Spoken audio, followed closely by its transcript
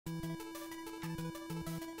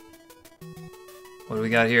What do we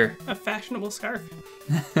got here? A fashionable scarf.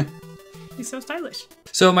 He's so stylish.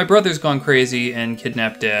 So my brother's gone crazy and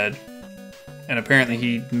kidnapped Dad. And apparently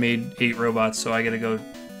he made 8 robots, so I gotta go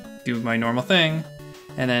do my normal thing.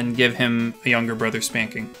 And then give him a younger brother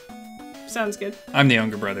spanking. Sounds good. I'm the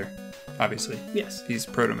younger brother, obviously. Yes. He's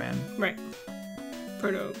Proto-Man. Right.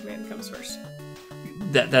 Proto-Man comes first.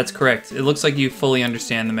 That's correct. It looks like you fully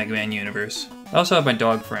understand the Mega Man universe. I also have my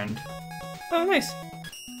dog friend. Oh, nice.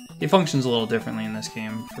 He functions a little differently in this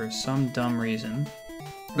game for some dumb reason.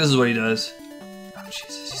 This is what he does. Oh,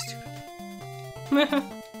 Jesus, he's stupid.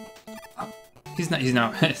 Oh, he's not,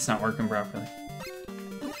 it's not working properly.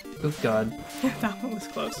 Oh, God. That one was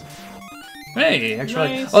close. Hey, extra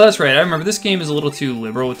life. Nice. Oh, that's right. I remember this game is a little too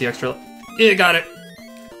liberal with the extra life. Yeah, got it.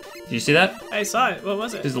 Did you see that? I saw it. What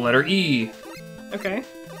was it? It's the letter E. Okay.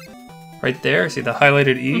 Right there. See the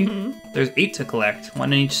highlighted E? Mm-hmm. There's 8 to collect,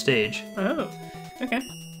 1 in each stage. Oh, okay.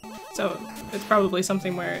 So it's probably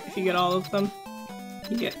something where if you get all of them,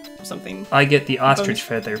 you get something. I get the ostrich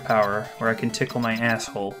feather power, where I can tickle my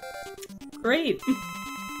asshole. Great.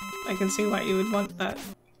 I can see why you would want that.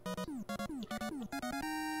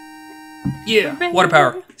 Yeah, water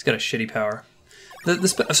power. He's got a shitty power.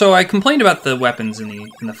 So I complained about the weapons in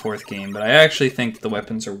the 4th game, but I actually think the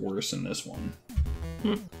weapons are worse in this one.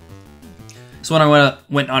 So when I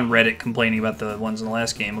went on Reddit complaining about the ones in the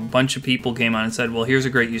last game, a bunch of people came on and said, well, here's a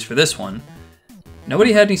great use for this one.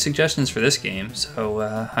 Nobody had any suggestions for this game, so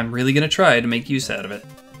I'm really going to try to make use out of it.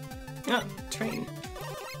 Oh, train.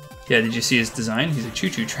 Yeah, did you see his design? He's a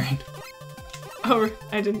choo-choo train. Oh,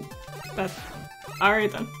 I didn't. That's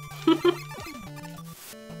alright then.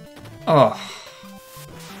 Oh.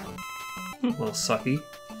 A little sucky.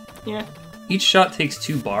 Yeah. Each shot takes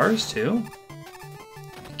 2 bars, too.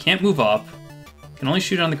 Can't move up. Can only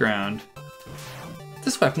shoot on the ground.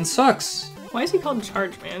 This weapon sucks. Why is he called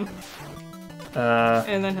Charge Man?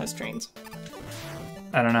 And then has trains.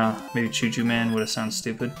 I don't know. Maybe Choo Choo Man would have sounded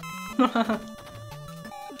stupid.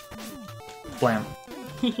 Blam.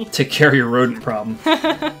 Take care of your rodent problem.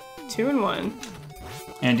 2 in 1.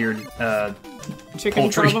 And your, Chicken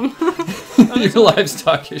poultry. problem. your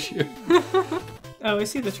livestock issue. Oh, I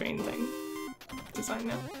see the train thing. Design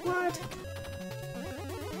now. What?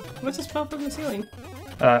 What's this pop from the ceiling?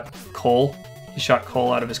 Coal. He shot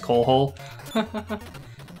coal out of his coal hole.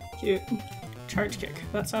 Cute. Charge kick.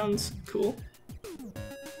 That sounds cool.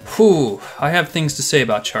 Whew. I have things to say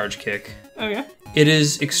about Charge Kick. Oh, yeah? It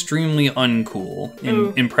is extremely uncool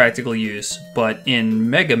in practical use, but in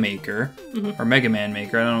Mega Maker, or Mega Man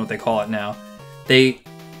Maker, I don't know what they call it now, they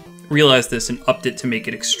realized this and upped it to make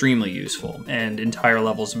it extremely useful, and entire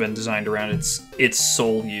levels have been designed around its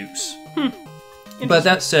sole use. But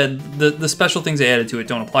that said, the special things they added to it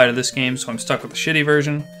don't apply to this game, so I'm stuck with the shitty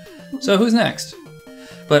version. So who's next?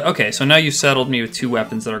 But okay, so now you've settled me with 2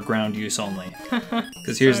 weapons that are ground use only.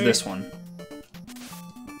 Because here's this one.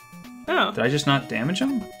 Oh. Did I just not damage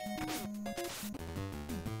him?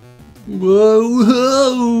 Whoa,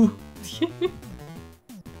 whoa!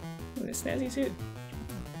 What a snazzy suit.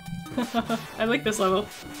 I like this level.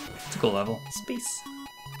 It's a cool level. Space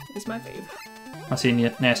is my fave. I'll see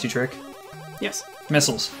a nasty trick. Yes.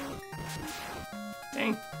 Missiles.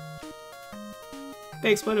 Dang.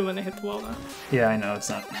 They exploded when they hit the wall, though. Yeah, I know, it's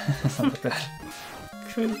not, it's not that bad.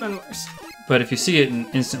 Could have been worse. But if you see it and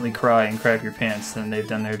instantly cry and crap your pants, then they've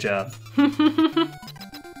done their job.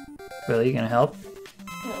 Really, you gonna help?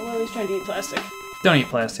 Yeah, well, he's trying to eat plastic. Don't eat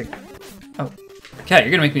plastic. Oh, Cat,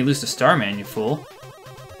 you're gonna make me lose to Starman, you fool.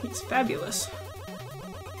 He's fabulous.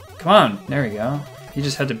 Come on, there we go. You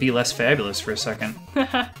just had to be less fabulous for a second.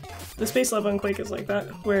 The space level in Quake is like that,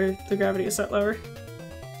 where the gravity is set lower.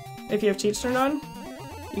 If you have cheats turned on,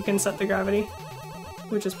 you can set the gravity,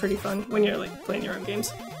 which is pretty fun when you're like playing your own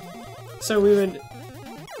games. So we would...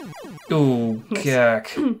 Ooh,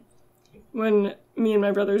 gack. When me and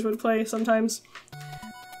my brothers would play sometimes,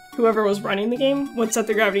 whoever was running the game would set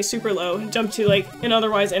the gravity super low, jump to like an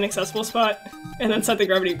otherwise inaccessible spot, and then set the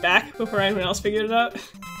gravity back before anyone else figured it out.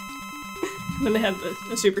 Then they had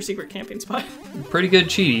the super secret camping spot. Pretty good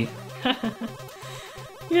cheaty.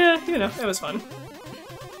 Yeah, you know, it was fun.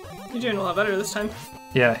 You're doing a lot better this time.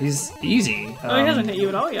 Yeah, he's easy. Oh, he hasn't hit you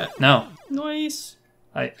at all yet. No. Nice.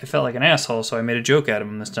 I felt like an asshole, so I made a joke out of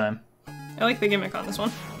him this time. I like the gimmick on this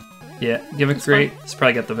one. Yeah, gimmick's great. It's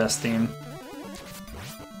probably got the best theme.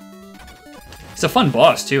 It's a fun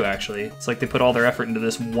boss, too, actually. It's like they put all their effort into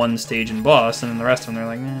this one stage and boss, and then the rest of them, they're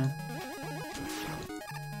like, nah.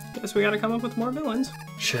 Guess we gotta come up with more villains.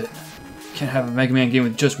 Shit. Can't have a Mega Man game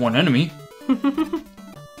with just one enemy.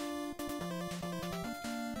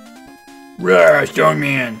 Rawr, Stone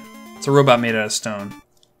Man! It's a robot made out of stone.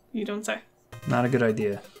 You don't say. not a good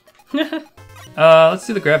idea. Let's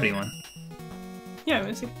do the gravity one. Yeah, I'm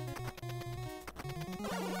gonna see.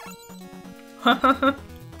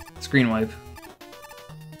 Screen wipe.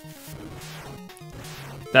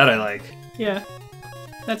 That I like. Yeah,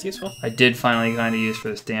 that's useful. I did finally find a use for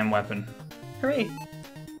this damn weapon. Hooray.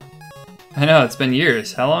 I know, it's been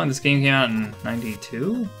years. How long? This game came out in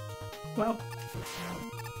 92? Wow.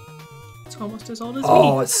 It's almost as old as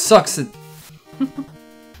Oh, me. it sucks. It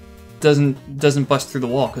doesn't bust through the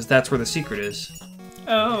wall, because that's where the secret is.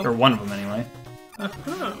 Oh. Or one of them, anyway.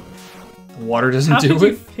 Uh-huh. The water doesn't How do did you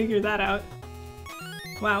it. figure that out?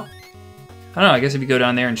 Wow. I don't know, I guess if you go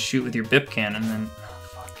down there and shoot with your bip cannon, then...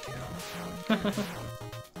 Oh, fuck you.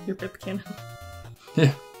 Your bip cannon.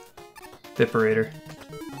 Yeah. Biperator.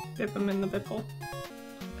 Bip him in the bip hole.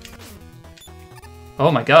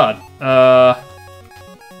 Oh my god.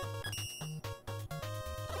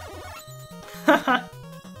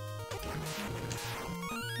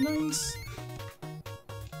 Nice.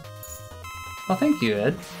 Oh, thank you,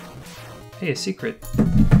 Ed. Hey, a secret.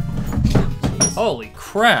 Holy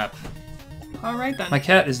crap. Alright then. My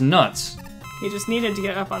cat is nuts. He just needed to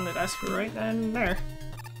get up on the desk right then and there.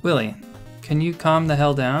 Willie, can you calm the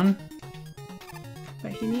hell down?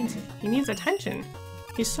 But he needs attention.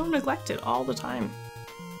 He's so neglected all the time.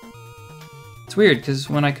 It's weird, because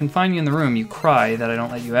when I confine you in the room, you cry that I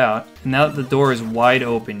don't let you out. And now that the door is wide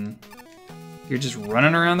open, you're just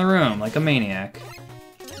running around the room like a maniac.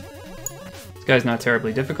 This guy's not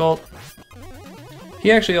terribly difficult.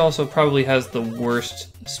 He actually also probably has the worst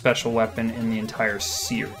special weapon in the entire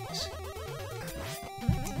series.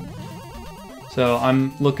 So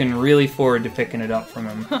I'm looking really forward to picking it up from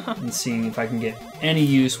him and seeing if I can get any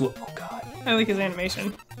use. Oh god. I like his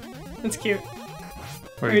animation. It's cute.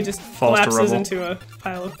 Where Or he just falls to collapses rubble. into a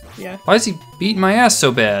pile of, yeah. Why is he beating my ass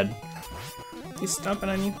so bad? He's stomping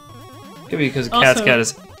on you. Could be because Also- Cat's cat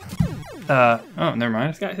is... oh, never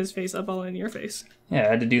mind. He's got his face up all in your face. Yeah, I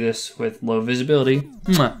had to do this with low visibility.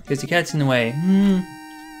 Because the cat's in the way.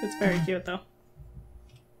 It's very cute though.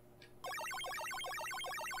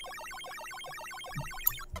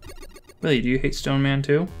 Really, do you hate Stone Man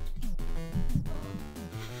too?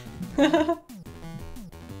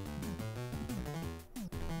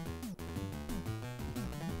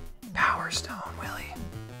 Power Stone, Willie.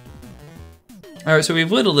 Alright, so we've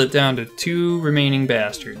whittled it down to 2 remaining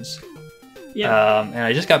bastards. Yeah. And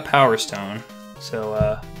I just got Power Stone.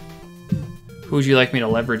 So, who would you like me to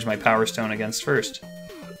leverage my Power Stone against first?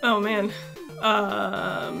 Oh man.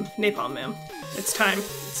 Napalm Man. It's time.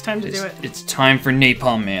 It's time to do it. It's time for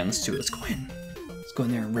Napalm Man. Let's do it. Let's go in. Let's go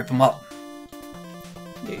in there and rip him up.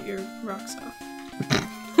 Get your rocks off.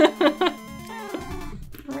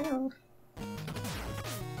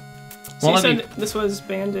 So Well, you let me- said this was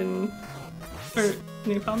banned in... for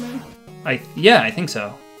Napalm Man? Yeah, I think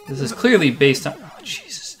so. This is clearly based on... Oh,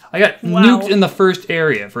 Jesus. I got Wow. nuked in the first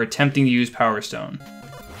area for attempting to use Power Stone.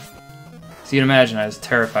 So you can imagine I was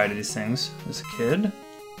terrified of these things as a kid.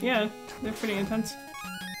 Yeah, they're pretty intense.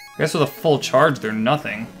 I guess with a full charge, they're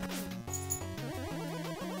nothing.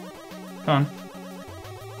 Come on.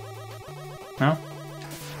 No?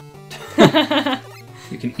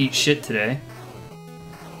 You can eat shit today.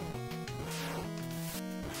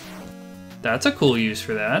 That's a cool use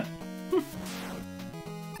for that.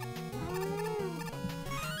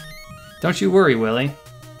 Don't you worry, Willie.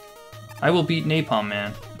 I will beat Napalm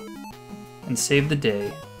Man and save the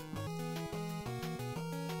day.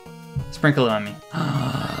 Sprinkle it on me.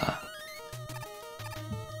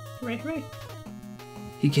 Hooray, hooray.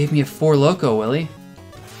 He gave me a 4 Loco, Willie.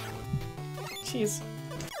 Jeez.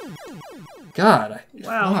 God,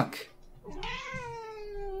 Wow. fuck.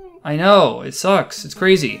 I know, it sucks. It's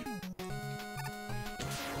crazy.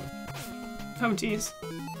 Oh jeez.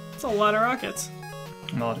 That's a lot of rockets.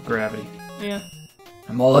 I'm all out of gravity. Yeah.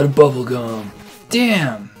 I'm all out of bubblegum.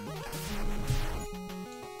 Damn!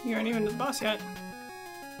 You aren't even to the boss yet.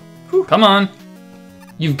 Come on!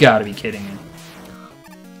 You've got to be kidding me.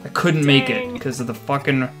 I couldn't make it Dang. because of the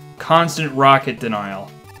fucking constant rocket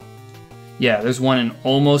denial. Yeah, there's one in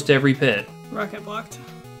almost every pit. Rocket blocked.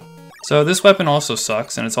 So this weapon also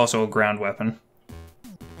sucks, and it's also a ground weapon.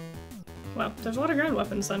 Wow, there's a lot of ground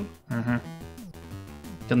weapons then. Mm-hmm.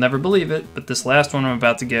 You'll never believe it, but this last one I'm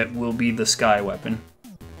about to get will be the sky weapon.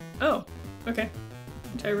 Oh, okay.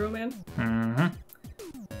 Gyro Man. Mm-hmm.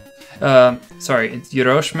 Sorry, it's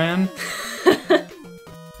Yirosh Man.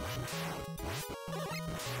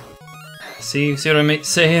 See what I'm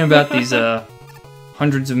saying about these,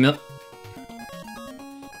 hundreds of mil...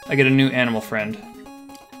 I get a new animal friend.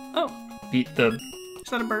 Oh, Beat the... is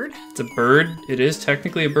that a bird? It's a bird. It is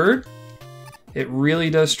technically a bird. It really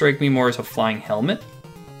does strike me more as a flying helmet.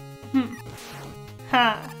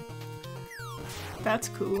 Ha. That's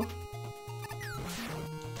cool.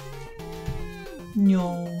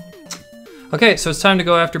 No. Okay, so it's time to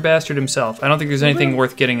go after Bastard himself. I don't think there's anything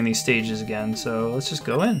worth getting in these stages again, so let's just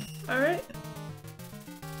go in. Alright.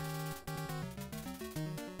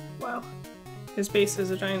 Wow. His base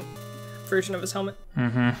is a giant version of his helmet.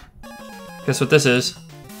 Mm-hmm. Guess what this is?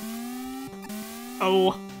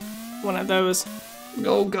 Oh, one of those.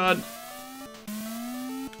 Oh, God.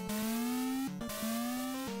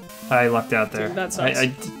 I lucked out there. Dude, that sucks. I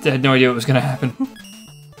had no idea what was going to happen.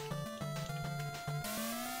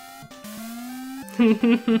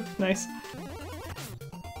 Nice.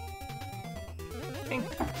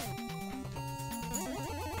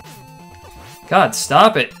 God,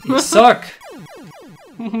 stop it. You suck.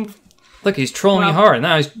 Look, he's trolling me hard.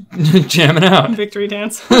 Now he's jamming out. Victory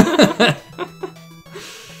dance.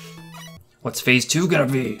 What's phase 2 gonna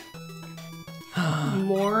be?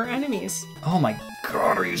 More enemies. Oh my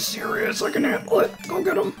God, are you serious? I can handle it. Go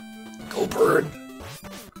get him. Go, bird.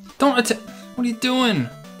 Don't attack. What are you doing?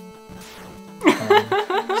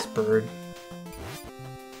 This bird.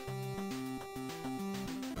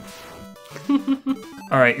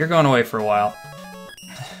 Alright, you're going away for a while.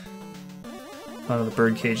 Out of the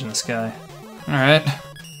bird cage in the sky. Alright.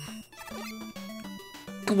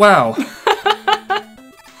 Wow.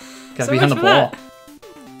 Gotta be on the ball.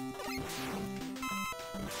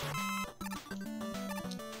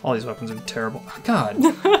 All these weapons are terrible. God.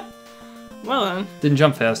 Well then. Didn't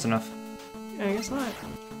jump fast enough. I guess not.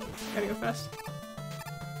 Gotta go fast.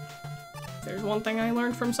 There's one thing I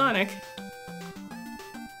learned from Sonic.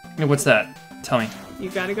 Hey, what's that? Tell me. You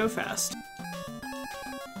gotta go fast.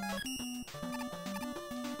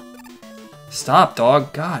 Stop,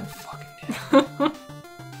 dog. God, fucking damn.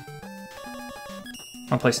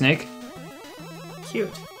 Wanna play Snake? Cute.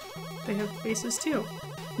 They have faces too.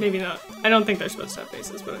 Maybe not. I don't think they're supposed to have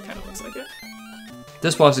faces, but it kind of looks like it.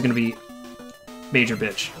 This boss is gonna be major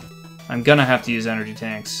bitch. I'm gonna have to use energy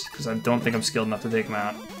tanks, because I don't think I'm skilled enough to take him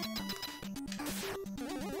out.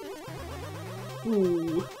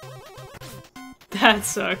 Ooh. That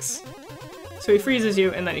sucks. So he freezes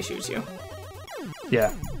you, and then he shoots you.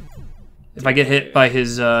 Yeah. If I get hit by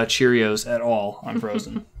his Cheerios at all, I'm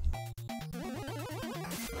frozen.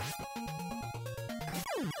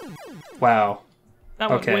 Wow. That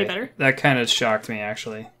went way better. That kind of shocked me,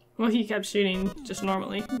 actually. Well, he kept shooting just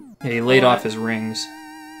normally. Yeah, he laid off his rings.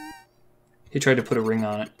 He tried to put a ring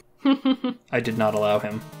on it. I did not allow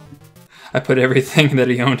him. I put everything that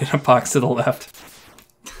he owned in a box to the left.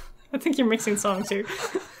 I think you're mixing songs here.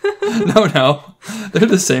 No. They're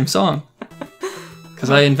the same song. Because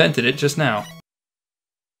I invented it just now.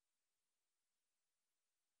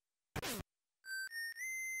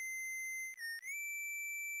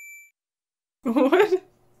 What?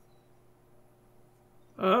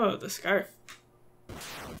 Oh, the scarf.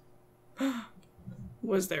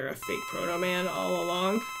 Was there a fake Proto Man all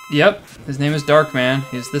along? Yep, his name is Darkman.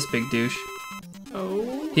 He's this big douche.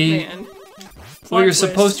 Oh, man. What you're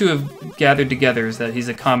supposed to have gathered together is that he's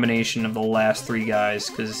a combination of the last three guys,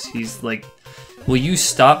 because he's like, will you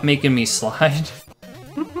stop making me slide?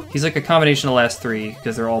 He's like a combination of the last three,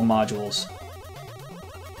 because they're all modules.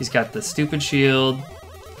 He's got the stupid shield.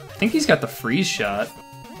 I think he's got the freeze shot.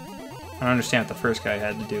 I don't understand what the first guy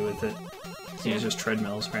had to do with it. He was just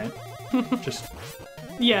treadmills, right? Just...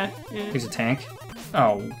 Yeah. He's a tank.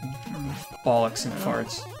 Oh, bollocks and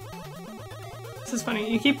farts. This is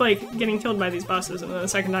funny. You keep, like, getting killed by these bosses, and then the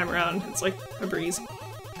second time around, it's like a breeze.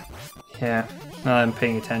 Yeah, now that I'm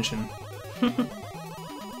paying attention.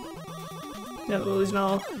 Yeah, the Willie's not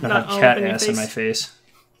all cat up in your ass face. in my face.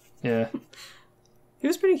 Yeah. He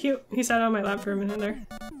was pretty cute. He sat on my lap for a minute there.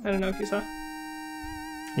 I don't know if you saw.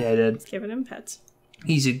 Yeah, I did. Giving him pets.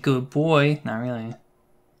 He's a good boy. Not really.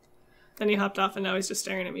 Then he hopped off, and now he's just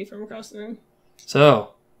staring at me from across the room.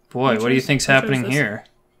 So, boy, what do you think's happening here?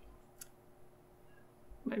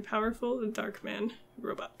 My powerful dark man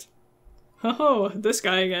robot. Oh, this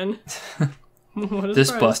guy again. What a This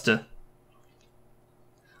surprise. buster.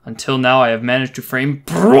 Until now, I have managed to frame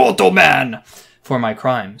Proto Man for my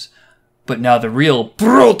crimes. But now the real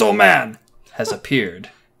Proto Man has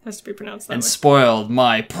appeared. Has to be pronounced that and way. Spoiled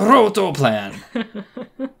my proto plan.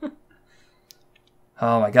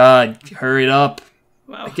 Oh my god, hurry it up.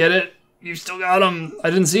 Wow. I get it. You still got him. I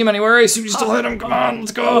didn't see him anywhere. I assume you still hit him. Come on,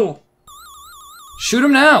 let's go. Shoot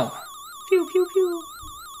him now. Pew, pew, pew.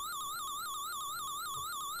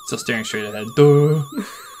 Still staring straight ahead. Duh.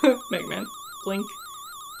 Mega Man. Blink.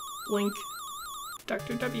 Blink.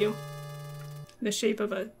 Dr. W. the shape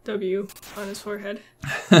of a W on his forehead.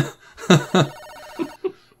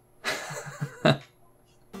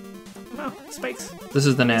 Wow, spikes. This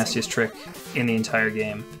is the nastiest trick in the entire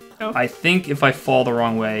game. Oh. I think if I fall the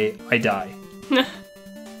wrong way, I die.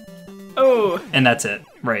 Oh. And that's it.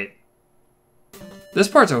 Right. This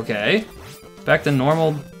part's okay. Back to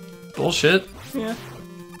normal bullshit. Yeah.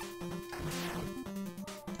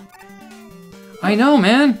 I know,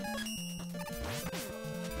 man.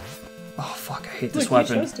 Oh, fuck, I hate this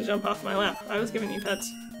weapon. You chose to jump off my lap. I was giving you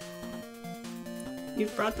pets.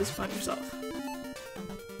 You've brought this upon yourself.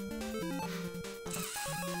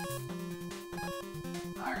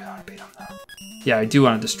 I really want to beat them, though. Yeah, I do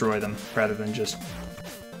want to destroy them, rather than just...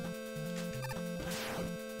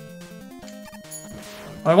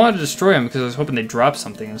 I wanted to destroy them because I was hoping they'd drop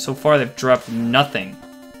something, and so far they've dropped nothing.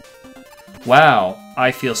 Wow,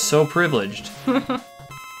 I feel so privileged. Check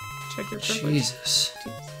your privilege. Jesus.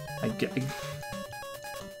 I get...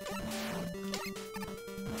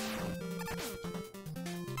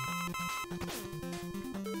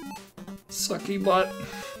 Sucky butt.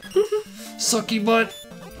 Sucky butt.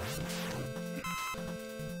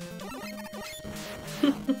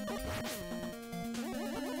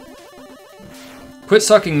 Quit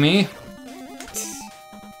sucking me.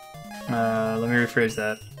 Let me rephrase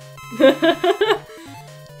that.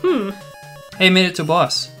 Hey, made it to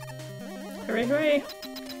boss. Hooray, hooray.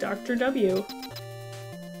 Dr. W.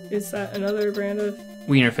 Is that another brand of...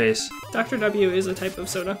 Wiener face. Dr. W is a type of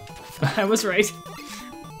soda. I was right.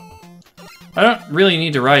 I don't really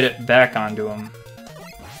need to ride it back onto him.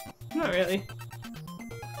 Not really.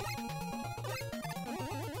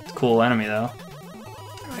 It's a cool enemy, though.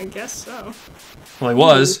 I guess so. Well, he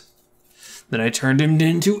was. Then I turned him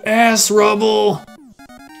into ass rubble!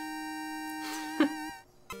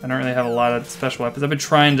 I don't really have a lot of special weapons. I've been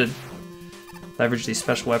trying to leverage these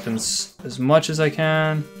special weapons as much as I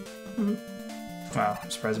can. Wow, I'm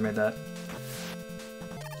surprised I made that.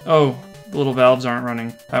 Oh, the little valves aren't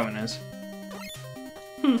running. That one is.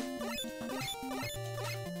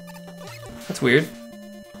 That's weird.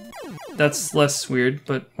 That's less weird,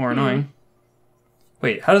 but more annoying.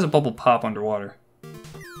 Wait, how does a bubble pop underwater?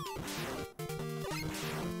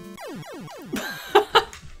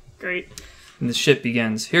 Great. And the shit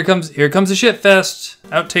begins. Here comes the shit fest.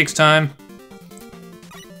 Outtakes time.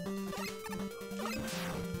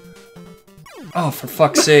 Oh, for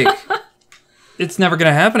fuck's sake. It's never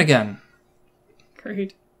gonna happen again.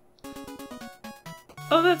 Great.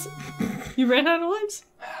 Oh, that's... You ran out of lives?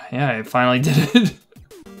 Yeah, I finally did it.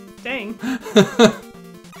 Dang.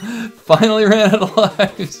 Finally ran out of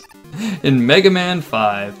lives in Mega Man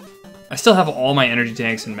 5. I still have all my energy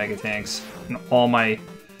tanks and mega tanks, and all my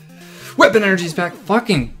weapon energies back.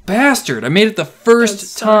 Fucking bastard! I made it the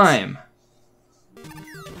first time.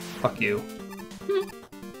 Fuck you.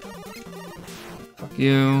 Fuck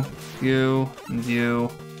you, you, and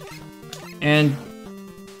you, and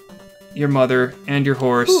your mother, and your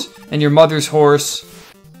horse, and your mother's horse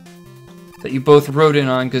that you both rode in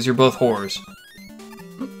on because you're both whores.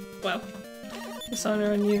 Well,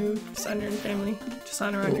 dishonor on you, dishonor on your family,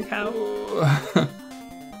 dishonor on your cow.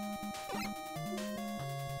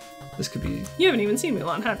 This could be... You haven't even seen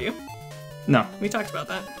Mulan, have you? No. We talked about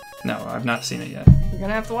that. No, I've not seen it yet. You're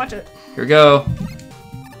gonna have to watch it. Here we go.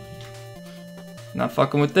 Not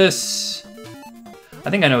fucking with this. I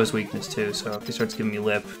think I know his weakness too, so if he starts giving me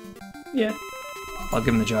lip, yeah, I'll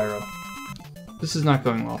give him the gyro. This is not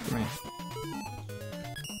going well for me.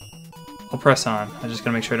 I'll press on. I just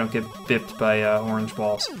gotta make sure I don't get bipped by orange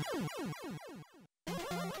balls.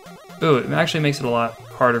 Ooh, it actually makes it a lot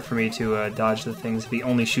harder for me to dodge the things if he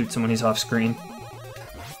only shoots them when he's off screen.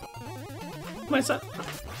 Why's that?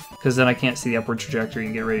 Because then I can't see the upward trajectory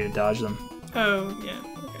and get ready to dodge them. Oh, yeah,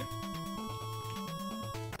 okay.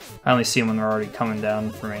 I only see them when they're already coming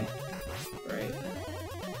down for me. Right.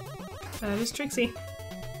 That is Trixie.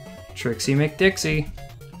 Trixie McDixie.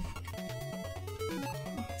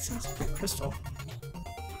 Sounds like crystal.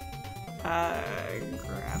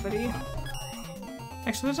 Gravity.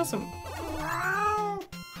 Actually, there's also...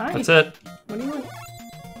 Hi. That's it. What do you want?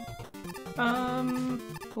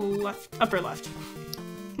 Left. Upper left.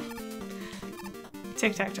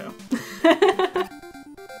 Tic-tac-toe.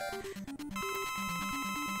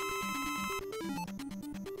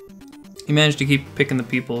 He managed to keep picking the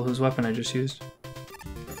people whose weapon I just used.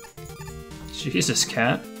 Jesus,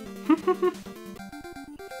 cat.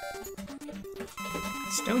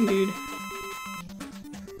 Stone dude.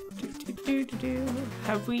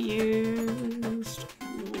 Have we used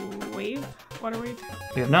wave? Water wave?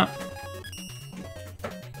 We have not.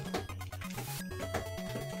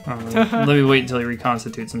 Let me wait until he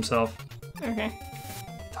reconstitutes himself. Okay.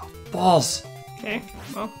 Balls. Okay,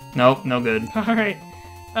 well. Nope, no good. Alright.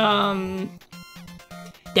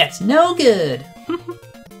 That's no good.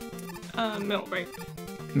 Middle right.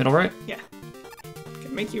 Middle right? Yeah.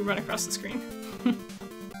 Can make you run across the screen.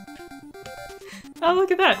 Oh,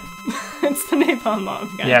 look at that. It's the napalm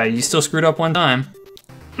bomb guy. Yeah, you still screwed up one time.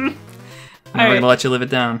 I'm never gonna let you live it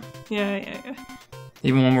down. Yeah.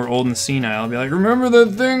 Even when we're old and senile, I'll be like, remember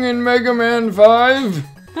that thing in Mega Man 5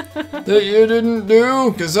 that you didn't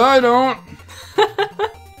do? 'Cause I don't.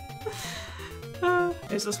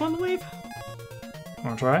 Is this one the wave?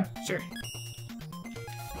 Wanna try? Sure.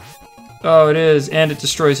 Oh, it is, and it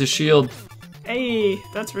destroys his shield. Hey,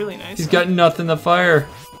 that's really nice. He's got nothing to fire.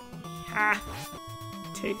 Ah.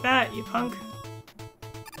 Take that, you punk.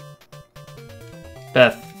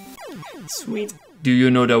 Beth. Sweet. Do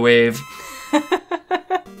you know the wave?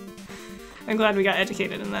 I'm glad we got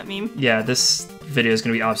educated in that meme. Yeah, this video is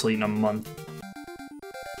gonna be obsolete in a month.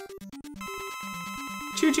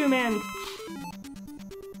 Choo Choo Man.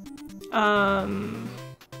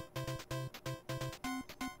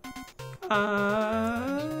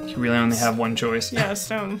 You really only have one choice. Yeah,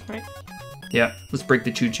 stone, right? Yeah, let's break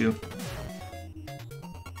the choo-choo.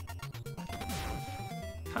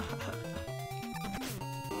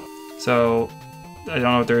 So, I don't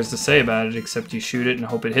know what there is to say about it, except you shoot it and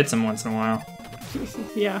hope it hits him once in a while.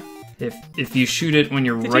 Yeah. If you shoot it when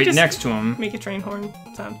you're Did right you just next to him... make a train horn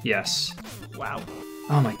sound? Yes. Wow.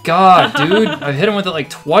 Oh my god, dude! I've hit him with it like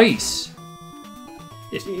twice!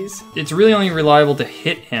 Jeez. It's really only reliable to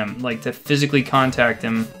hit him, like to physically contact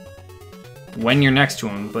him when you're next to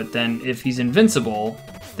him, but then if he's invincible,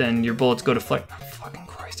 then your bullets go deflect. Oh, fucking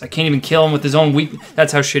Christ. I can't even kill him with his own weakness.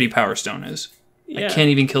 That's how shitty Power Stone is. Yeah. I can't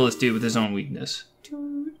even kill this dude with his own weakness.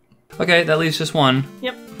 Okay, that leaves just one.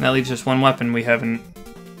 Yep. That leaves just one weapon we haven't...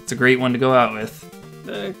 It's a great one to go out with.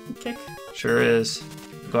 The kick. Sure is.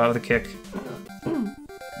 Go out with a kick.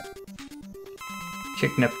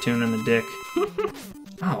 Kick Neptune in the dick.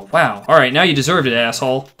 Oh, wow. Alright, now you deserved it,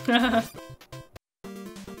 asshole. I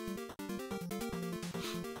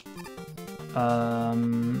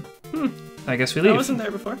guess we leave. I wasn't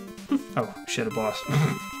there before. Oh, shit, a boss.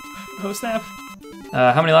 Oh, snap.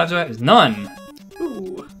 How many lives do I have? None!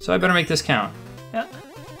 Ooh. So I better make this count. Yeah.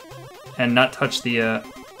 And not touch the,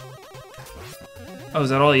 Oh, is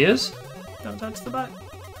that all he is? Don't touch the butt.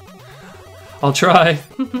 I'll try.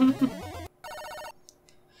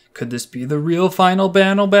 Could this be the real final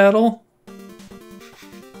battle?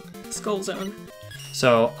 Skull zone.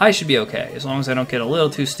 So, I should be okay, as long as I don't get a little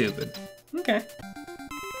too stupid. Okay.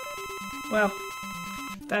 Wow.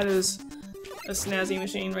 That is a snazzy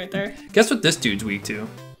machine right there. Guess what this dude's weak to?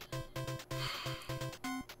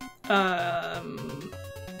 I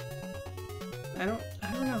don't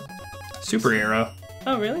know. Super arrow.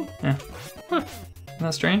 Oh, really? Yeah. Huh. Isn't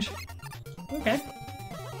that strange? Okay.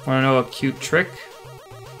 Wanna know a cute trick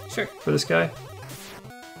Sure. for this guy?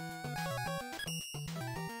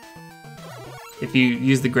 If you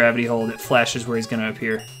use the gravity hold, it flashes where he's gonna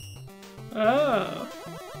appear. Oh.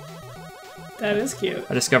 That is cute.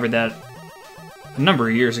 I discovered that a number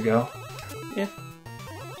of years ago. Yeah.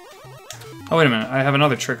 Oh, wait a minute. I have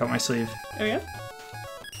another trick up my sleeve. Oh, yeah?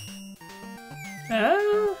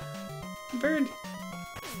 Ah. Bird.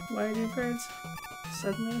 Why do birds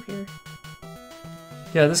suddenly appear?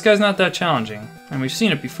 Yeah, this guy's not that challenging. And we've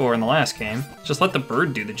seen it before in the last game. Just let the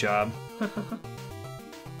bird do the job.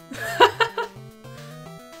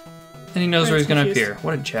 And he knows where he's gonna appear.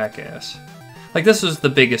 What a jackass. Like, this was the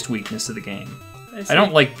biggest weakness of the game. I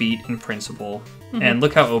don't like beat in principle. And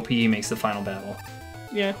look how OP he makes the final battle.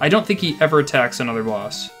 Yeah. I don't think he ever attacks another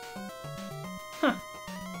boss. Huh.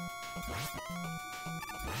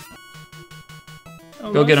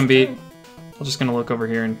 Go get him, Beat. I'm just gonna look over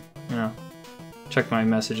here and, you know, check my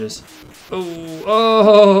messages.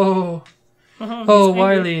 Oh,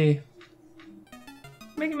 Wily.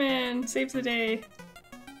 Mega Man saves the day.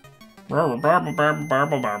 Alright.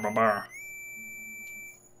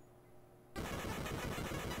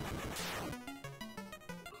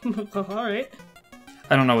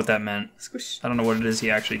 I don't know what that meant. Squish. I don't know what it is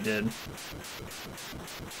he actually did.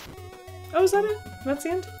 Oh, is that it? That's the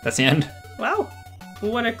end? That's the end? Wow.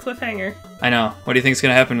 What a cliffhanger. I know. What do you think's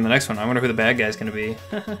gonna happen in the next one? I wonder who the bad guy's gonna be.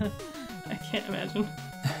 I can't imagine.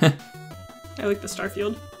 I like the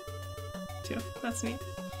Starfield, too. That's neat.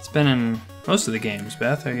 It's been in most of the games,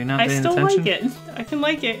 Beth. Are you not paying attention? I still like it. I can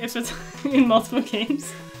like it if it's in multiple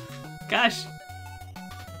games. Gosh.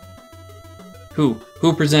 Who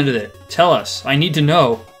presented it? Tell us. I need to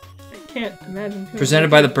know. I can't imagine who. Presented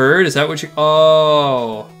by the bird? Is that what you...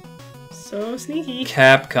 Oh. So sneaky.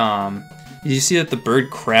 Capcom. Did you see that the bird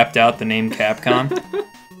crapped out the name Capcom?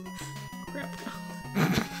 Crap.